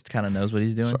he does. Just kind of knows what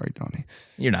he's doing. Sorry, Donnie.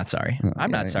 You're not sorry. I'm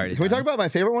not sorry. Can we talk about my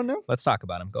favorite one now? Let's talk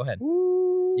about him. Go ahead.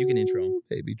 Ooh, you can intro him.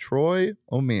 Baby Troy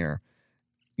Omeire.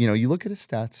 You look at his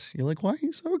stats. You're like, why are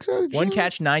you so excited? One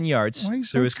catch, 9 yards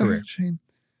through his career. Shane?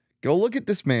 Go look at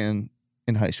this man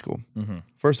in high school.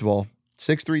 First of all,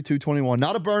 6'3", 221.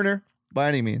 Not a burner by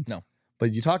any means. No.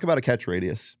 But you talk about a catch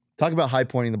radius. Talk about high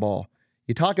pointing the ball.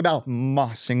 You talk about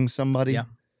mossing somebody. Yeah.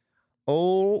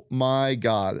 Oh, my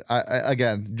God. I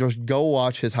again, just go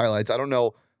watch his highlights. I don't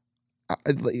know.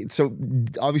 So,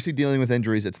 obviously, dealing with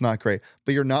injuries, it's not great.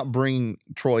 But you're not bringing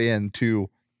Troy in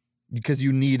because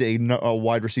you need a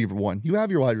wide receiver 1. You have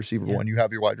your wide receiver 1. You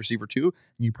have your wide receiver 2. And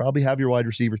you probably have your wide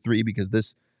receiver 3 because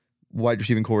this wide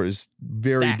receiving core is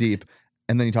very Stacked. deep.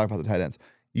 And then you talk about the tight ends.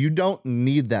 You don't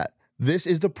need that. This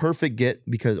is the perfect get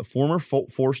because a former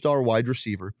 4-star wide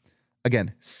receiver,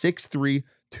 again, 6'3",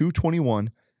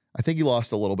 221. I think he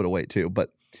lost a little bit of weight too,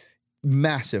 but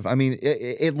massive. I mean,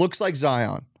 it looks like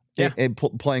Zion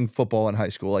playing football in high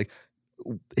school. Like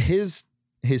his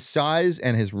size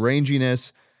and his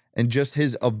ranginess and just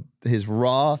his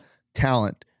raw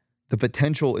talent, the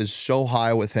potential is so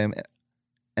high with him.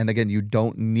 And again, you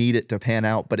don't need it to pan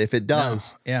out, but if it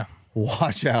does,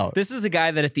 watch out. This is a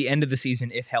guy that at the end of the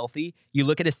season, if healthy, you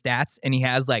look at his stats and he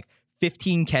has like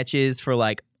 15 catches for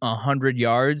like 100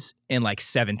 yards and like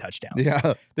 7 touchdowns.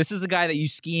 Yeah. This is a guy that you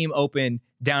scheme open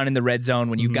down in the red zone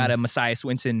when you've got a Messiah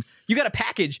Swinson. You got a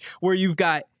package where you've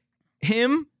got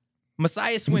him,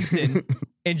 Messiah Swinson,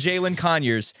 and Jalen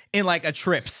Conyers in like a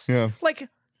trips. Yeah. Like,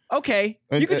 okay,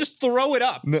 you could just throw it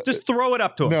up. Just throw it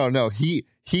up to him. No. You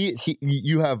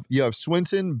have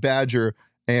Swinson, Badger,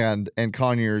 and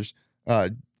Conyers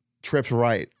trips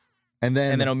right. And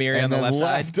then O'Meara on the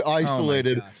left side.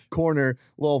 Isolated corner,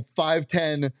 little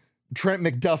 5'10" Trent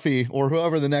McDuffie or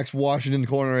whoever the next Washington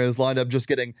corner is lined up just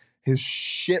getting his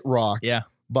shit rocked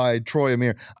by Troy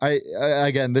Amir.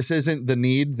 Again, this isn't the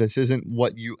need. This isn't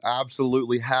what you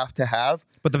absolutely have to have.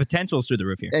 But the potential's through the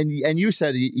roof here. And you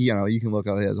said, you can look,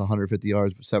 he has 150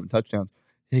 yards, 7 touchdowns.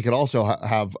 He could also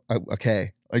have a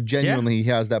K. Like genuinely, he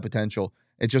has that potential.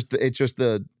 It's just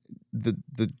the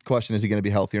question, is he going to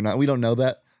be healthy or not? We don't know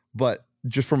that. But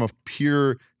just from a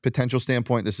pure potential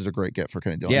standpoint, this is a great get for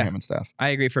Kenny Dillingham and staff. I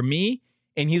agree. For me,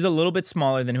 and he's a little bit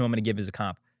smaller than who I'm going to give as a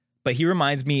comp, but he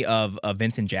reminds me of a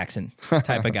Vincent Jackson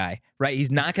type of guy, right?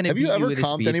 He's not going to be. Have you ever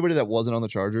comped anybody that wasn't on the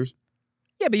Chargers?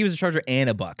 Yeah, but he was a Charger and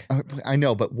a Buck. I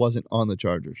know, but wasn't on the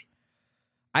Chargers.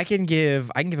 I can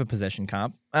give a possession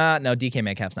comp. No, DK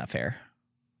Metcalf's not fair.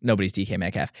 Nobody's DK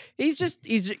Metcalf.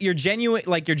 He's your genuine,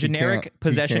 like your generic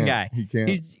possession guy. He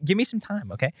can't. Give me some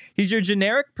time, okay? He's your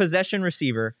generic possession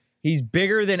receiver. He's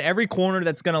bigger than every corner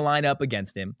that's going to line up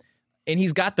against him. And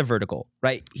he's got the vertical,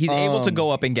 right? He's able to go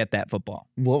up and get that football.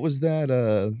 What was that?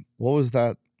 What was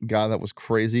that guy that was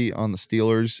crazy on the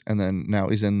Steelers and then now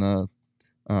he's in the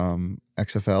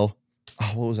XFL?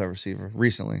 Oh, what was that receiver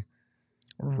recently?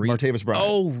 Martavis Bryant.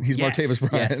 Oh, he's Martavis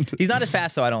Bryant. Yes. He's not as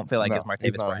fast, so I don't feel like it's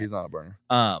Martavis Bryant. He's not a burner.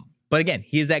 But again,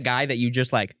 he is that guy that you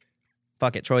just like,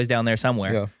 fuck it, Troy's down there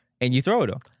somewhere, and you throw it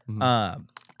to him. Mm-hmm.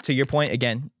 To your point,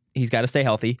 again, he's got to stay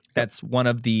healthy. That's one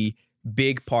of the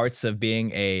big parts of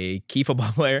being a key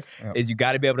football player is you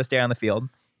got to be able to stay on the field.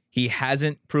 He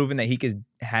hasn't proven that he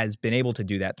has been able to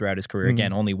do that throughout his career. Mm-hmm.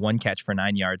 Again, only 1 catch for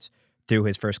 9 yards through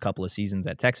his first couple of seasons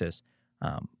at Texas.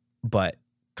 But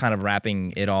kind of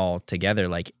wrapping it all together,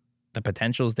 like the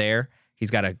potential's there. He's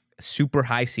got a super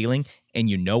high ceiling, and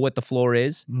you know what the floor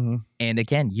is. Mm-hmm. And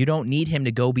again, you don't need him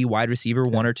to go be wide receiver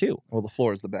 1 or 2. Well, the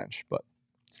floor is the bench, but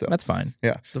still. That's fine.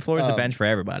 Yeah. The floor is the bench for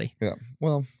everybody. Yeah.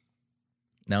 Well,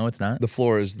 no, it's not. The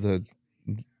floor is the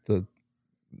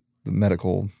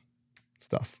medical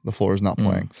stuff. The floor is not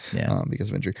playing because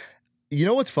of injury. You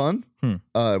know what's fun?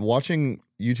 Watching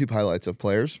YouTube highlights of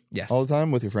players all the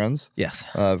time with your friends. Yes.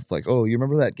 Like, oh, you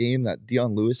remember that game that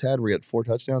Deion Lewis had where he had 4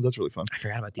 touchdowns? That's really fun. I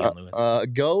forgot about Deion Lewis.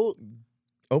 Go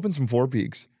open some 4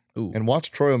 Peaks and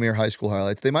watch Troy Amir high school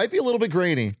highlights. They might be a little bit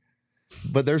grainy,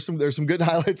 but there's some good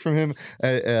highlights from him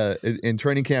in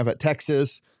training camp at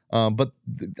Texas. But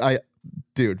the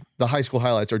high school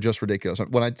highlights are just ridiculous.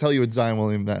 When I tell you it's Zion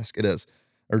Williams-esque, it is.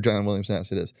 Or Zion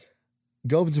Williams-esque, it is.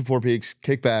 Go open some 4 Peaks,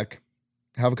 kick back,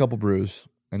 have a couple brews,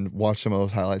 and watch some of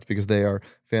those highlights because they are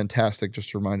fantastic.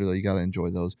 Just a reminder that you got to enjoy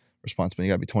those responsibly.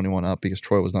 You got to be 21 up because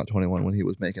Troy was not 21 when he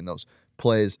was making those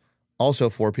plays. Also,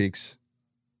 4 Peaks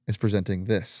is presenting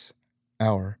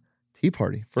our tea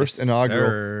party. First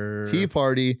inaugural tea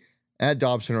party at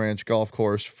Dobson Ranch Golf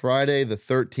Course, Friday the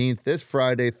 13th. This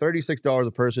Friday, $36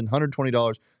 a person,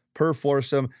 $120 per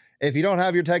foursome. If you don't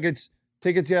have your tickets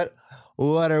yet,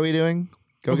 what are we doing?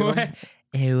 Go get them.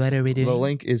 Hey, what are we doing? The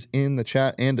link is in the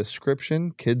chat and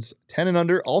description. Kids 10 and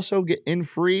under also get in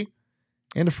free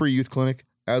and a free youth clinic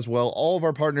as well. All of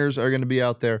our partners are going to be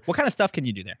out there. What kind of stuff can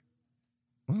you do there?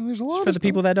 Well, there's a lot for the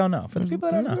people that don't know. There's a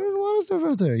lot of stuff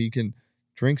out there. You can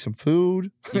drink some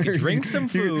food. You can drink some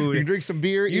food. You can drink some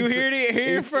beer. You heard it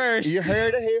here first. You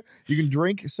heard it here. You can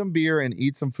drink some beer and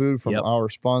eat some food from our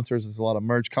sponsors. There's a lot of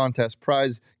merch, contests,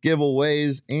 prize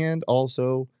giveaways, and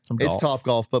also it's Top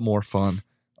Golf, but more fun.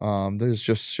 There's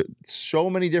just so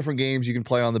many different games you can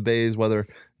play on the bays, whether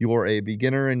you're a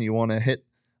beginner and you want to hit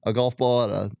a golf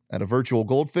ball at a virtual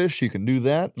goldfish, you can do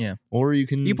that. Yeah. Or you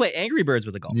play Angry Birds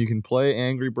with a golf. You can play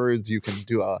Angry Birds. You can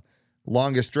do a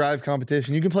longest drive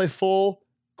competition. You can play full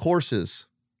courses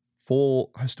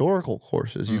full historical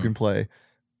courses. You can play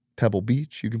Pebble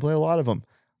Beach. You can play a lot of them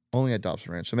only at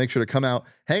Dobson Ranch. So make sure to come out,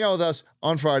 hang out with us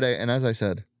on Friday. And as I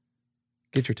said,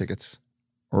 get your tickets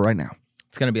right now.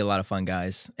 It's going to be a lot of fun,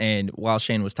 guys. And while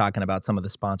Shane was talking about some of the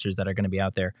sponsors that are going to be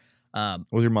out there,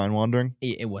 was your mind wandering?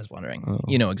 It was wandering. Oh.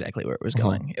 You know exactly where it was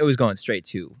going. It was going straight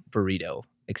to Burrito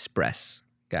Express,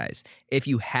 guys. If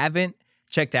you haven't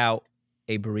checked out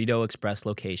a Burrito Express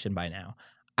location by now,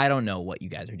 I don't know what you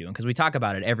guys are doing because we talk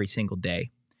about it every single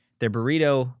day. Their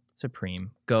Burrito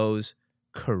Supreme goes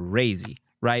crazy,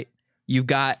 right? You've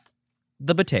got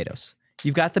the potatoes.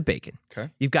 You've got the bacon.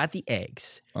 Okay. You've got the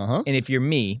eggs. And if you're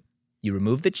me, you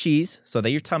remove the cheese so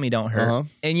that your tummy don't hurt,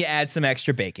 and you add some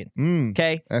extra bacon.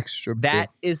 Okay? Extra bacon. That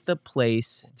is the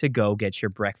place to go get your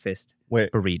breakfast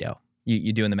burrito.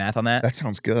 You doing the math on that? That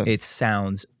sounds good. It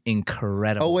sounds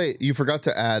incredible. Oh, wait. You forgot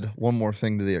to add one more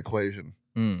thing to the equation.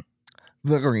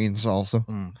 The green salsa.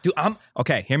 Dude,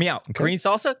 okay, hear me out. Okay. Green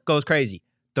salsa goes crazy.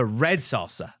 The red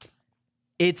salsa,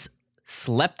 it's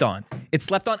slept on. It's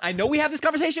slept on. I know we have this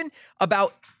conversation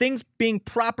about things being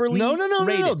properly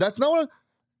rated. No. That's not what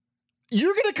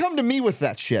you're going to come to me with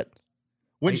that shit.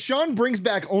 When Sean brings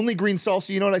back only green salsa,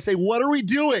 you know what I say? What are we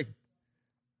doing?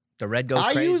 The red goes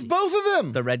crazy. I use both of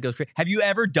them. The red goes crazy. Have you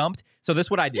ever dumped? So this is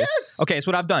what I do. Yes. Okay, it's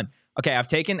what I've done. Okay, I've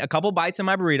taken a couple bites in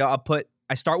my burrito.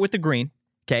 I start with the green.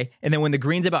 Okay. And then when the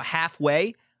green's about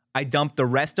halfway, I dump the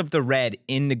rest of the red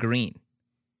in the green.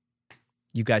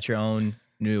 You got your own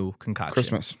new concoction.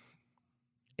 Christmas.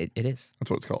 It is.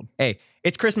 That's what it's called. Hey,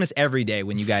 it's Christmas every day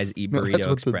when you guys eat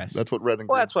Burrito Express. That's what red and green.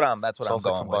 Well, that's what I'm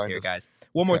going with here, guys.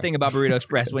 One more thing about Burrito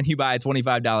Express. When you buy a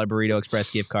 $25 Burrito Express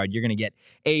gift card, you're going to get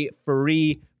a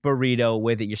free burrito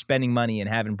with it. You're spending money and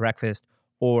having breakfast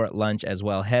or lunch as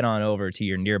well. Head on over to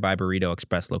your nearby Burrito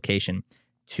Express location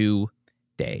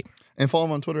today. And follow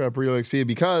them on Twitter at Burrito XP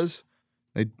because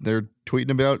they're tweeting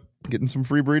about getting some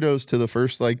free burritos to the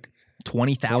first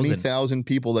 20,000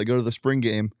 people that go to the spring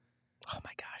game. Oh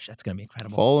my gosh, that's going to be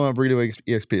incredible. Follow them on Burrito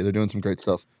EXP. They're doing some great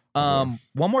stuff. One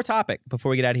more topic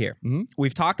before we get out of here.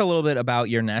 We've talked a little bit about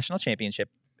your national championship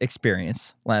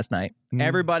experience last night.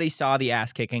 Everybody saw the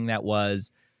ass kicking that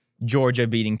was Georgia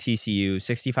beating TCU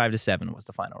 65-7 was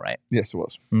the final, right? Yes, it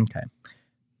was. Okay.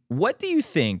 What do you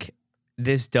think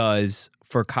this does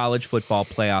for college football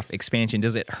playoff expansion?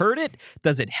 Does it hurt it?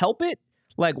 Does it help it?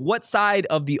 What side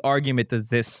of the argument does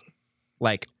this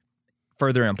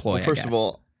further employ? Well, first of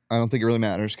all, I don't think it really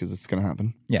matters because it's going to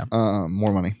happen. Yeah.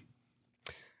 More money.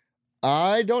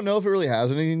 I don't know if it really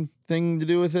has anything to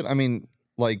do with it. I mean,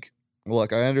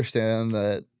 look, I understand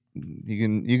that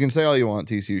you can say all you want.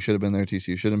 TCU should have been there.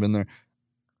 TCU should have been there.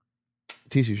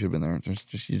 TCU should have been there.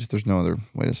 There's no other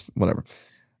way to whatever.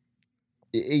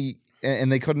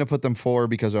 And they couldn't have put them forward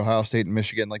because Ohio State and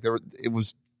Michigan,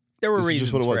 there were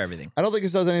reasons for everything. I don't think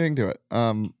this does anything to it.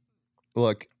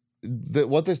 Look,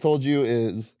 what this told you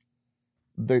is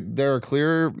there are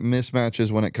clear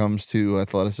mismatches when it comes to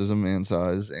athleticism and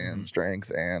size and strength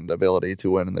and ability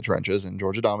to win in the trenches, and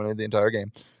Georgia dominated the entire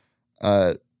game.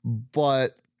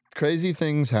 But crazy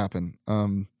things happen.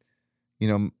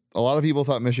 A lot of people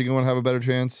thought Michigan would have a better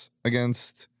chance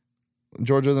against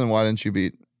Georgia. Then why didn't you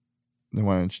beat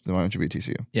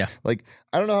TCU? Yeah.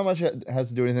 I don't know how much it has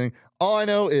to do with anything. All I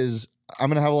know is I'm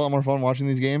going to have a lot more fun watching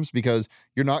these games because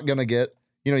you're not going to get,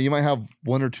 you might have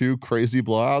one or two crazy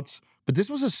blowouts, but this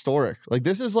was historic.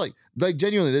 This is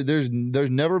genuinely, there's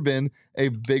never been a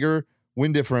bigger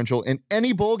win differential in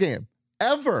any bowl game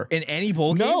ever. In any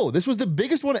bowl game? No, this was the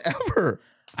biggest one ever.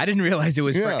 I didn't realize it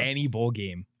was for any bowl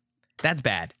game. That's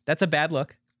bad. That's a bad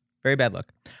look. Very bad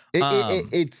look.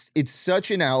 It's such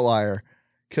an outlier.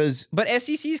 But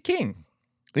SEC's king.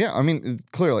 Yeah, I mean,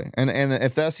 clearly. And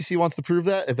if the SEC wants to prove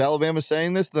that, if Alabama's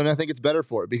saying this, then I think it's better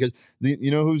for it because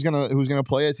who's gonna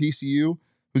play at TCU,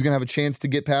 who's gonna have a chance to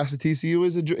get past the TCU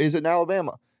is an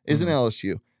Alabama, is an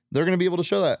LSU. They're gonna be able to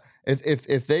show that.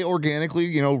 If they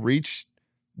organically, reach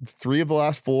 3 of the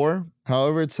last 4,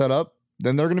 however it's set up,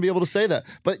 then they're gonna be able to say that.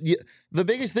 But the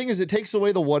biggest thing is it takes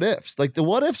away the what ifs. The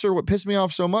what ifs are what piss me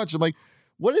off so much. I'm like,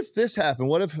 what if this happened?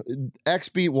 What if X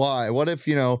beat Y? What if,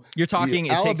 you're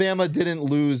talking Alabama didn't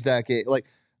lose that game?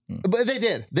 But they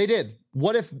did. They did.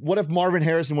 What if Marvin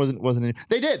Harrison wasn't in?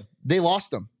 They did. They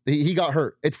lost him. He got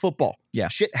hurt. It's football. Yeah.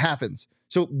 Shit happens.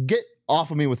 So get off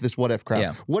of me with this what if crap.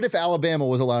 Yeah. What if Alabama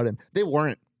was allowed in? They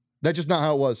weren't. That's just not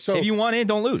how it was. So if you want in,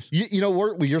 don't lose.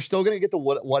 You're still going to get the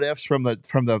what ifs from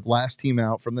the last team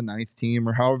out, from the 9th team,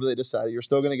 or however they decided. You're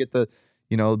still going to get the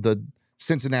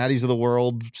Cincinnati's of the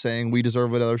world saying we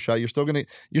deserve another shot. You're still gonna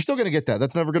get that.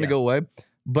 That's never gonna go away.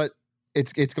 But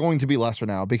it's going to be less for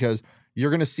now because you're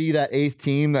going to see that 8th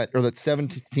team or that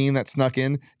 7th team that snuck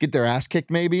in get their ass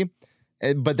kicked maybe.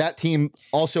 But that team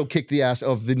also kicked the ass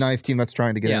of the 9th team that's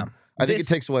trying to get in. I think it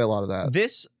takes away a lot of that.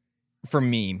 This, for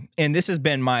me, and this has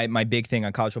been my big thing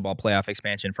on college football playoff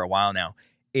expansion for a while now,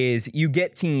 is you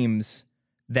get teams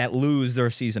that lose their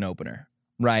season opener,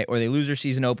 right? Or they lose their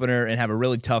season opener and have a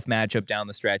really tough matchup down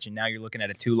the stretch, and now you're looking at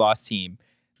a 2-loss team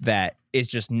that is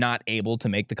just not able to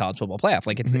make the college football playoff.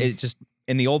 Like, it's just,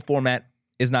 in the old format,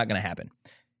 is not going to happen.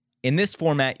 In this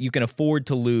format, you can afford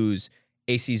to lose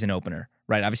a season opener,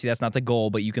 right? Obviously, that's not the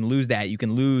goal, but you can lose that. You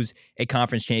can lose a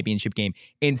conference championship game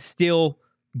and still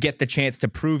get the chance to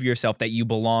prove yourself that you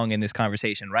belong in this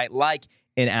conversation, right? Like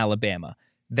in Alabama,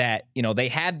 that, they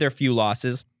had their few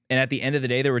losses, and at the end of the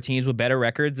day, there were teams with better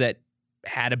records that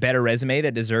had a better resume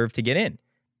that deserved to get in.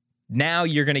 Now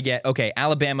you're going to get, okay,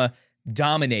 Alabama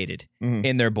dominated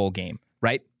in their bowl game,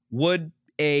 right? Would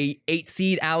a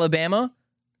 8-seed Alabama,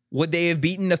 would they have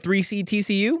beaten a 3-seed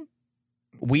TCU?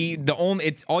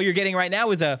 All you're getting right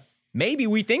now is maybe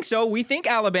we think so. We think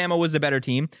Alabama was the better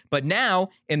team. But now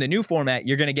in the new format,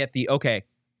 you're going to get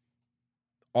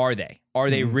are they? Are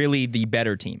they really the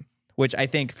better team? Which I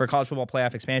think for college football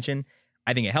playoff expansion,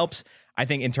 I think it helps. I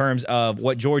think in terms of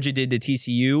what Georgia did to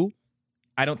TCU,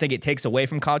 I don't think it takes away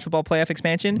from college football playoff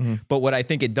expansion. But what I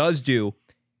think it does do,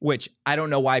 which I don't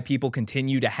know why people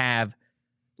continue to have,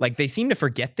 they seem to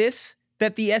forget this,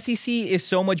 that the SEC is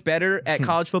so much better at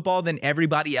college football than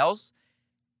everybody else.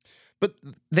 But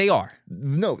they are.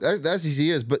 No, the SEC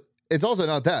is, but it's also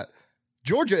not that.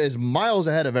 Georgia is miles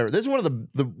ahead of everyone. This is one of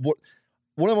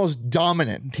the most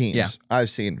dominant teams I've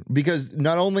seen, because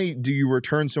not only do you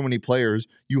return so many players,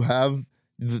 you have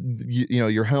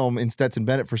your helm in Stetson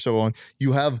Bennett for so long.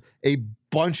 You have a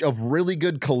bunch of really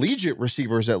good collegiate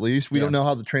receivers, at least. We don't know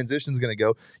how the transition is going to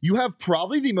go. You have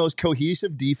probably the most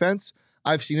cohesive defense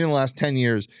I've seen in the last 10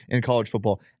 years in college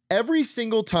football. Every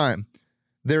single time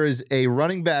there is a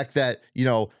running back that,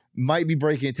 might be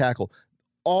breaking a tackle,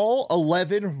 all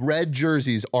 11 red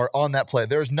jerseys are on that play.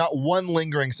 There's not one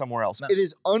lingering somewhere else. No. It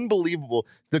is unbelievable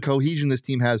the cohesion this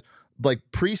team has,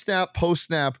 pre-snap,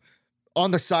 post-snap,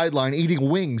 on the sideline eating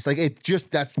wings.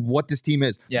 That's what this team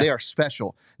is. Yeah. They are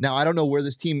special. Now, I don't know where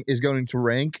this team is going to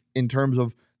rank in terms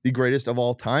of the greatest of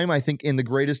all time. I think in the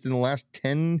greatest in the last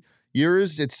 10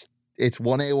 years, it's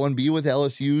 1A, 1B with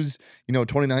LSU's,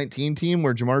 2019 team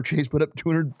where Jamar Chase put up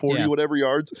 240 whatever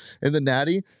yards in the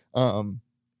Natty.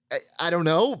 I don't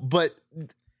know, but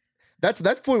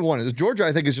that's point one. Is Georgia,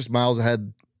 I think, is just miles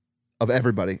ahead of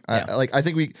everybody. Yeah. I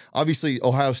think we obviously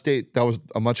Ohio State, that was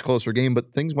a much closer game,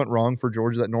 but things went wrong for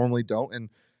Georgia that normally don't,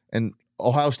 and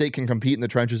Ohio State can compete in the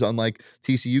trenches unlike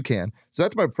TCU can. So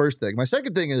that's my first thing. My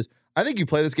second thing is I think you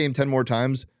play this game 10 more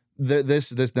times,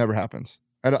 this never happens.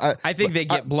 I think they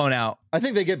get blown out. I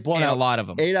think they get blown out. A lot of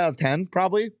them. 8 out of 10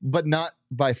 probably, but not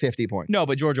by 50 points. No,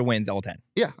 but Georgia wins all 10.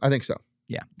 Yeah, I think so.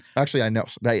 Yeah. Actually, I know.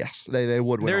 Yes, they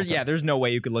would win. There's no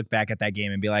way you could look back at that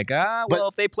game and be like,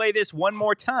 if they play this one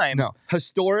more time. No.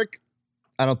 Historic,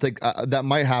 I don't think that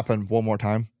might happen one more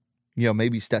time.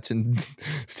 Maybe Stetson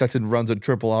runs a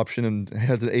triple option and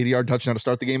has an 80-yard touchdown to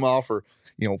start the game off, or,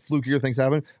 flukier things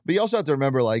happen. But you also have to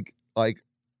remember,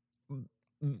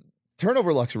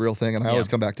 turnover luck's a real thing, and I always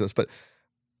come back to this. But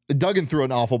Duggan threw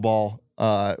an awful ball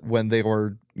when they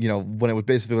were, when it was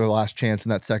basically their last chance in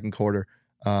that second quarter.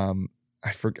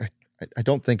 I forget. I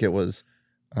don't think it was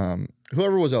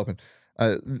whoever was open.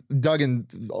 Duggan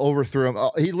overthrew him.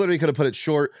 He literally could have put it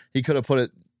short. He could have put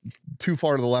it too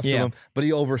far to the left of him, but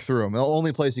he overthrew him. The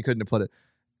only place he couldn't have put it.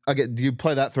 Again, you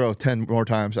play that throw 10 more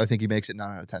times, I think he makes it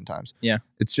 9 out of 10 times. Yeah.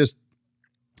 It's just,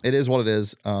 it is what it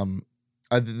is.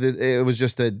 It was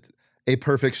just a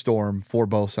perfect storm for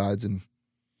both sides, and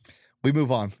we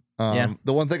move on.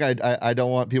 The one thing I don't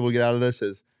want people to get out of this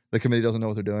is the committee doesn't know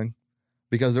what they're doing,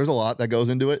 because there's a lot that goes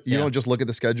into it. You don't just look at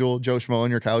the schedule, Joe Schmo, on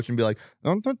your couch and be like,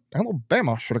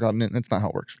 Alabama should have gotten in. That's not how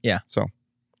it works. Yeah. So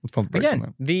let's pump the brakes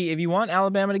on that. If you want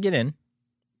Alabama to get in,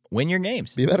 win your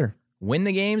games. Be better. Win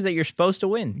the games that you're supposed to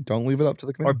win. Don't leave it up to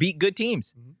the committee. Or beat good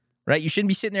teams. Mm-hmm. Right? You shouldn't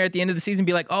be sitting there at the end of the season and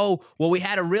be like, we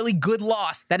had a really good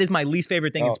loss. That is my least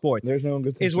favorite thing in sports. There's no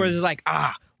good thing. Is where it's like,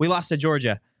 we lost to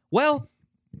Georgia. Well,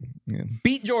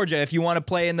 beat Georgia if you want to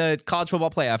play in the college football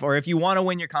playoff, or if you want to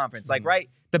win your conference. Right?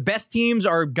 The best teams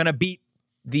are going to beat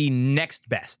the next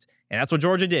best. And that's what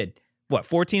Georgia did. What,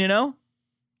 14-0?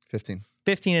 15.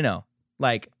 15-0.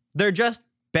 They're just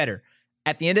better.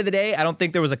 At the end of the day, I don't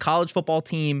think there was a college football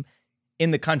team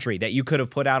in the country that you could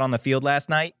have put out on the field last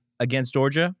night against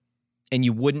Georgia, and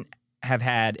you wouldn't have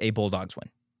had a Bulldogs win.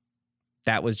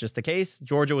 That was just the case.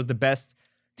 Georgia was the best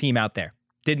team out there.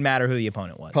 Didn't matter who the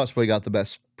opponent was. Plus, we got the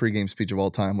best pregame speech of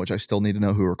all time, which I still need to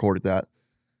know who recorded that.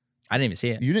 I didn't even see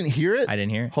it. You didn't hear it? I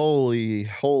didn't hear it. Holy,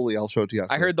 I'll show it to you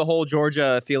after I heard this. the whole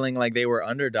Georgia feeling like they were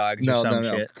underdogs or some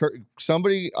shit.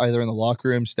 Somebody, either in the locker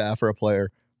room, staff, or a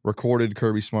player, recorded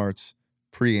Kirby Smart's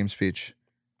pregame speech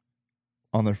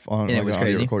on their phone. And it was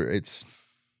crazy. Recorder.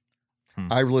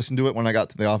 I listened to it when I got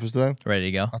to the office today. Ready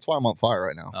to go? That's why I'm on fire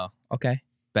right now. Oh, okay.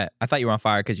 Bet. I thought you were on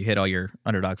fire because you hit all your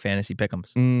underdog fantasy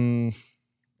pick'ems.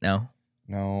 No?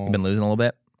 You've been losing a little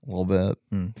bit? A little bit.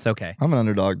 It's okay. I'm an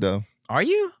underdog, though. Are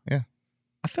you? Yeah.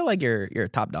 I feel like you're a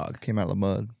top dog. Came out of the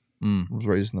mud. I was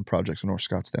raised in the projects in North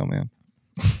Scottsdale, man.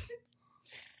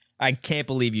 I can't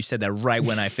believe you said that right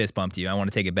when I fist bumped you. I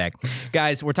want to take it back.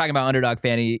 Guys, we're talking about underdog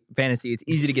fantasy. It's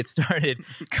easy to get started.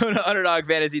 Go to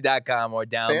underdogfantasy.com or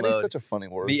download Fanny's such a funny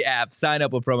word. the app. Sign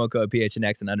up with promo code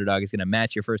PHNX, and Underdog is going to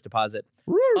match your first deposit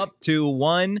up to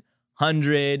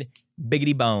 100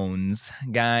 biggity bones.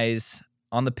 Guys,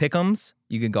 on the pick'ems,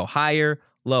 you can go higher,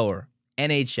 lower,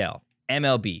 NHL,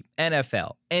 MLB,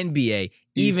 NFL, NBA,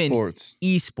 even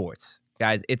esports.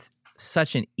 Guys, it's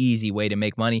such an easy way to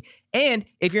make money. And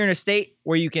if you're in a state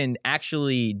where you can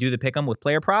actually do the pick'em with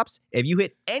player props, if you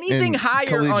hit anything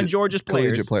higher on Georgia's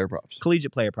players,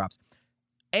 collegiate player props,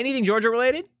 anything Georgia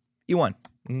related, you won.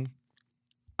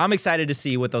 I'm excited to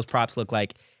see what those props look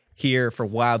like here for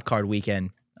Wild Card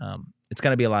Weekend. It's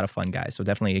going to be a lot of fun, guys. So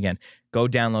definitely, again, go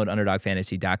download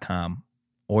underdogfantasy.com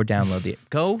or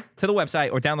go to the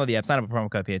website or download the app, sign up with promo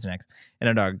code PHNX, and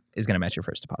Underdog is going to match your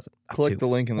first deposit. Click the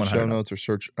link in the show notes or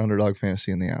search Underdog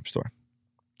Fantasy in the App Store.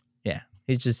 Yeah,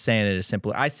 he's just saying it as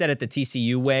simpler. I said it the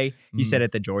TCU way. He said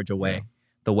it the Georgia way,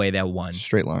 the way that won.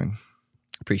 Straight line.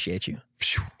 Appreciate you.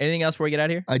 Anything else before we get out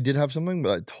of here? I did have something,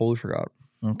 but I totally forgot.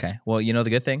 Okay. Well, you know the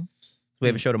good thing? We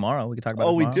have a show tomorrow. We can talk about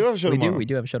it tomorrow. We do have a show tomorrow. We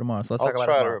do have a show tomorrow. So let's talk about it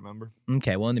tomorrow. I'll tomorrow. try to remember.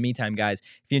 Okay. Well, in the meantime, guys,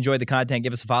 if you enjoyed the content,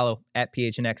 give us a follow at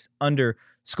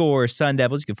PHNX_Sun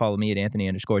Devils. You can follow me at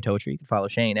Anthony_Totri. You can follow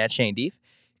Shane at Shane Deef. You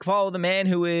can follow the man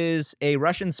who is a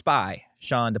Russian spy,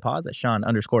 Sean DePaz, at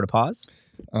Sean_DePaz.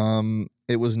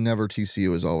 It was never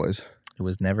TCU as always. It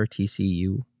was never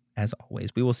TCU as always.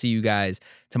 We will see you guys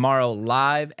tomorrow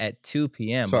live at 2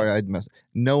 p.m. Sorry, I messed.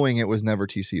 Knowing it was never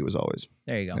TCU as always.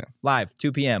 There you go. Yeah. Live,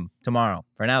 2 p.m. tomorrow.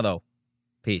 For now, though,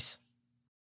 peace.